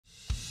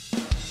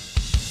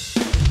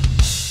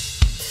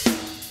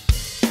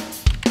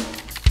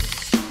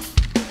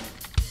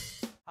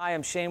Hi,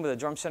 I'm Shane with the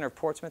Drum Center of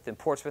Portsmouth in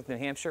Portsmouth, New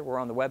Hampshire. We're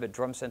on the web at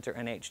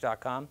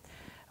drumcenternh.com.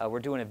 We're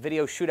doing a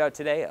video shootout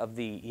today of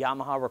the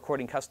Yamaha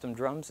recording custom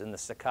drums and the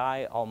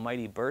Sakae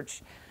Almighty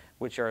Birch,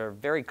 which are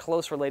very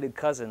close related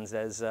cousins,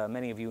 as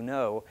many of you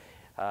know.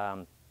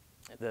 The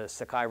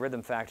Sakae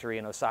Rhythm Factory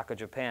in Osaka,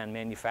 Japan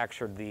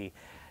manufactured the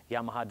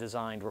Yamaha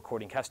designed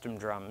recording custom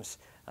drums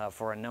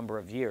for a number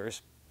of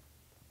years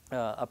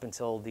up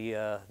until the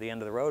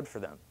end of the road for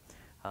them.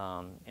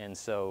 And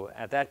so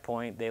at that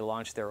point they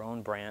launched their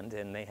own brand,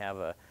 and they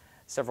have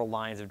several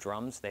lines of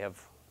drums. They have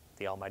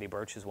the Almighty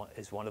Birch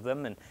is one of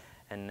them,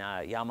 and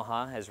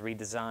Yamaha has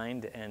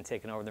redesigned and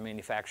taken over the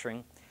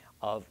manufacturing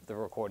of the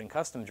recording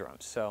custom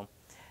drums. So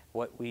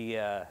what we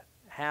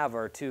have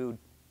are two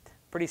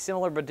pretty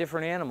similar but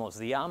different animals.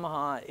 The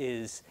Yamaha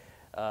is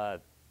a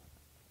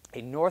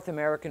North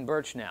American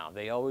birch now.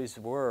 They always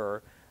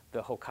were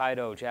the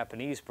Hokkaido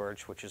Japanese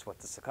birch, which is what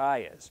the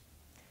Sakae is.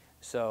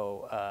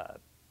 So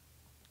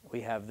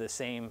we have the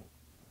same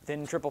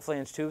thin triple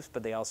flange tubes,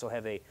 but they also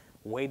have a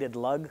weighted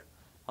lug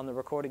on the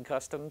recording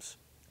customs,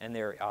 and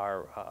there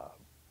are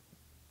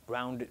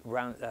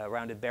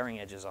rounded bearing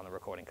edges on the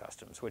recording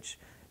customs, which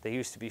they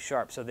used to be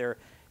sharp. So there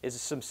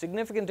is some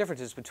significant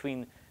differences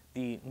between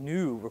the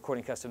new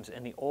recording customs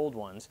and the old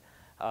ones,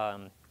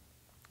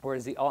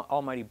 whereas the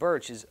Almighty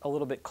Birch is a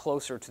little bit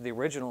closer to the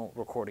original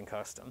recording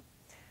custom,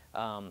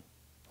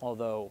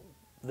 although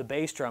the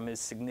bass drum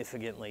is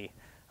significantly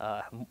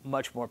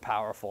much more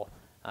powerful.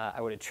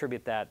 I would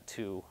attribute that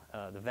to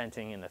the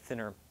venting and the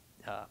thinner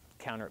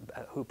counter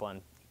hoop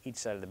on each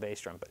side of the bass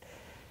drum. But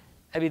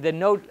I mean, the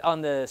note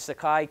on the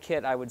Sakae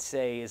kit, I would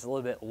say, is a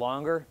little bit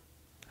longer.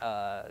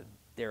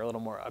 They're a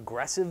little more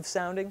aggressive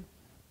sounding.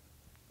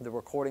 The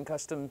recording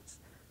customs,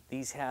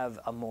 these have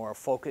a more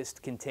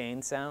focused,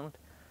 contained sound.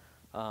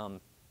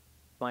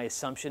 My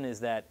assumption is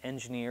that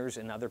engineers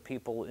and other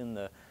people in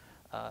the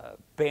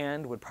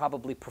band would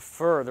probably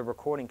prefer the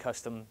recording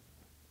custom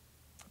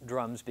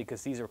drums,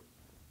 because these are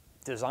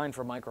designed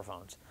for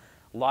microphones,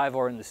 live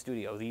or in the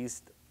studio.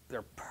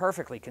 They're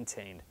perfectly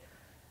contained,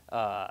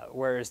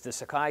 whereas the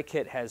Sakae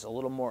kit has a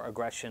little more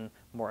aggression,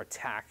 more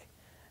attack,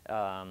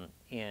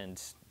 and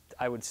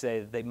I would say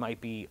they might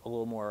be a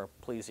little more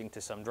pleasing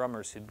to some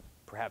drummers who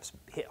perhaps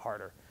hit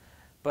harder.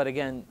 But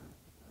again,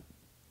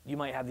 you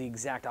might have the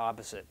exact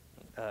opposite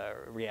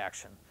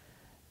reaction.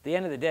 At the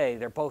end of the day,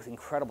 they're both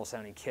incredible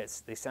sounding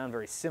kits. They sound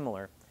very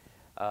similar.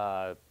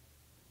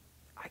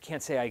 I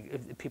can't say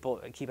people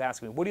keep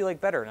asking me, what do you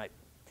like better? And I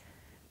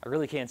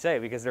really can't say,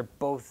 because they're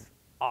both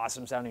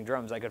awesome sounding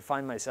drums. I could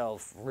find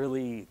myself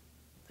really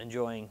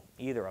enjoying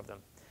either of them.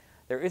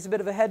 There is a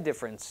bit of a head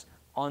difference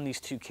on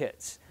these two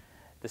kits.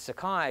 The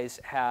Sakae's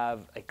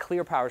have a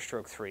clear power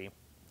stroke 3,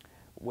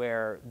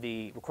 where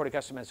the recording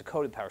custom has a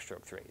coated power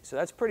stroke 3. So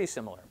that's pretty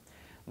similar.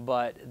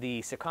 But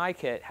the Sakae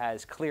kit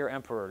has clear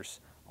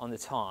emperors on the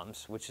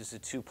toms, which is a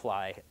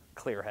 2-ply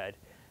clear head,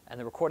 and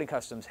the recording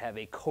customs have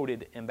a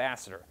coated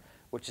ambassador,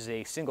 which is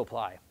a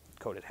single-ply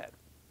coated head.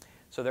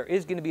 So there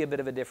is going to be a bit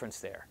of a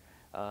difference there.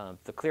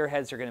 The clear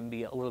heads are going to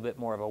be a little bit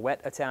more of a wet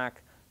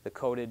attack. The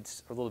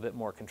coateds are a little bit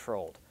more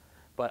controlled.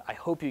 But I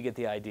hope you get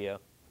the idea,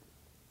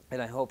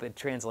 and I hope it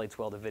translates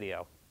well to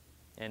video.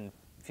 And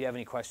if you have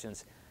any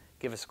questions,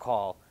 give us a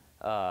call,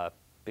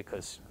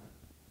 because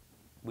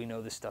we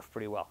know this stuff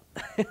pretty well.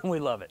 We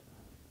love it.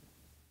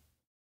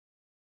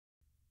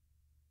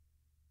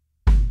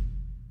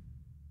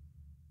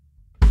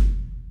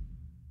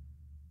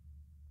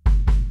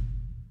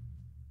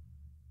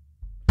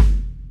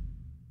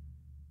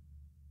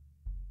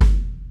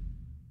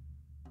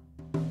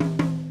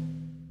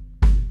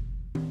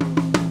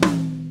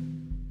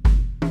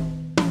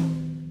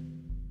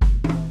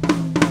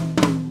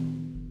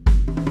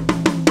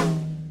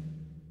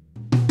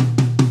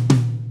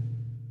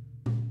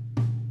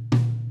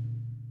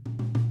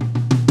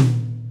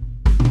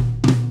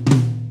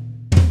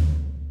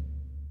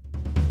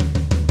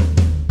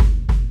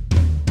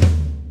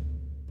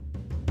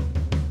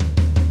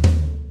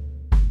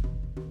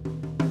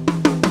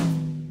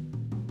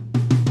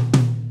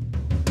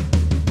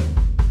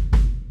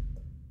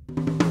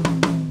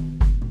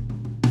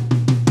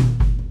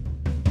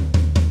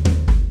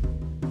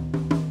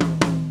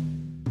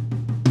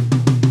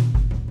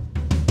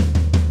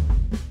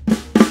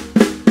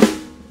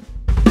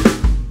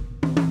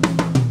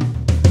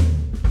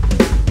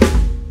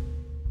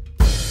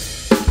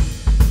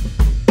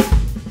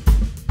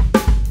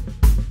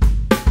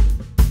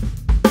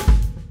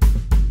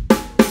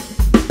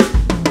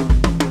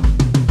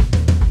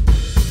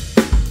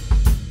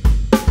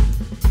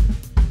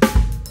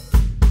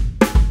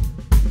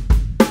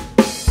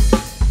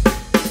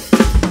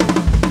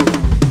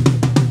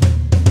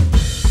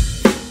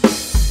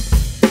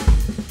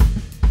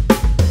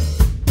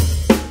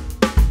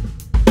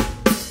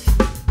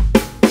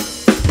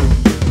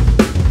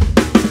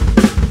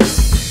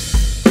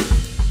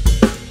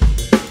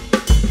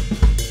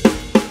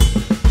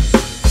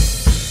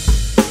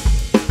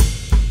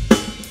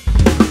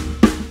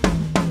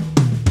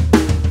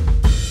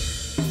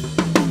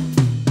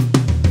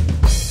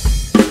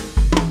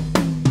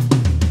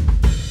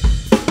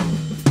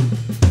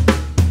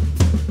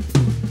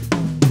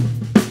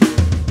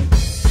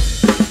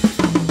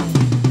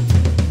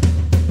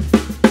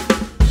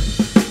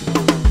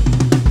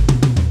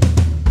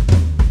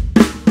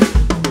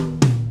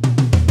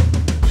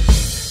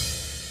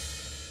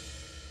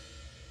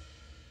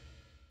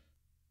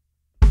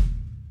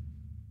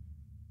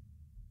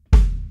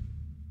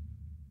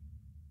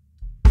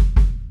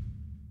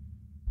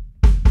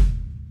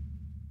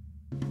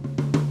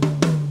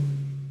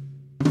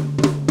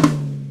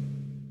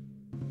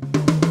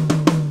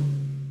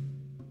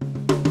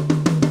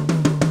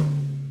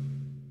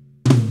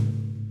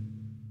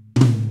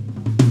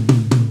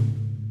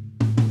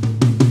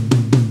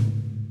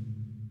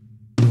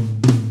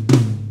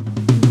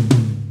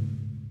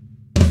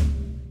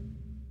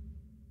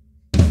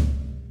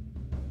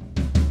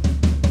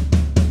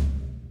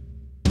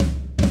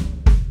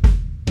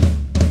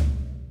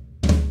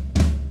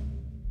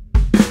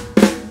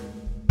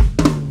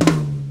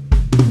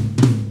 Bye.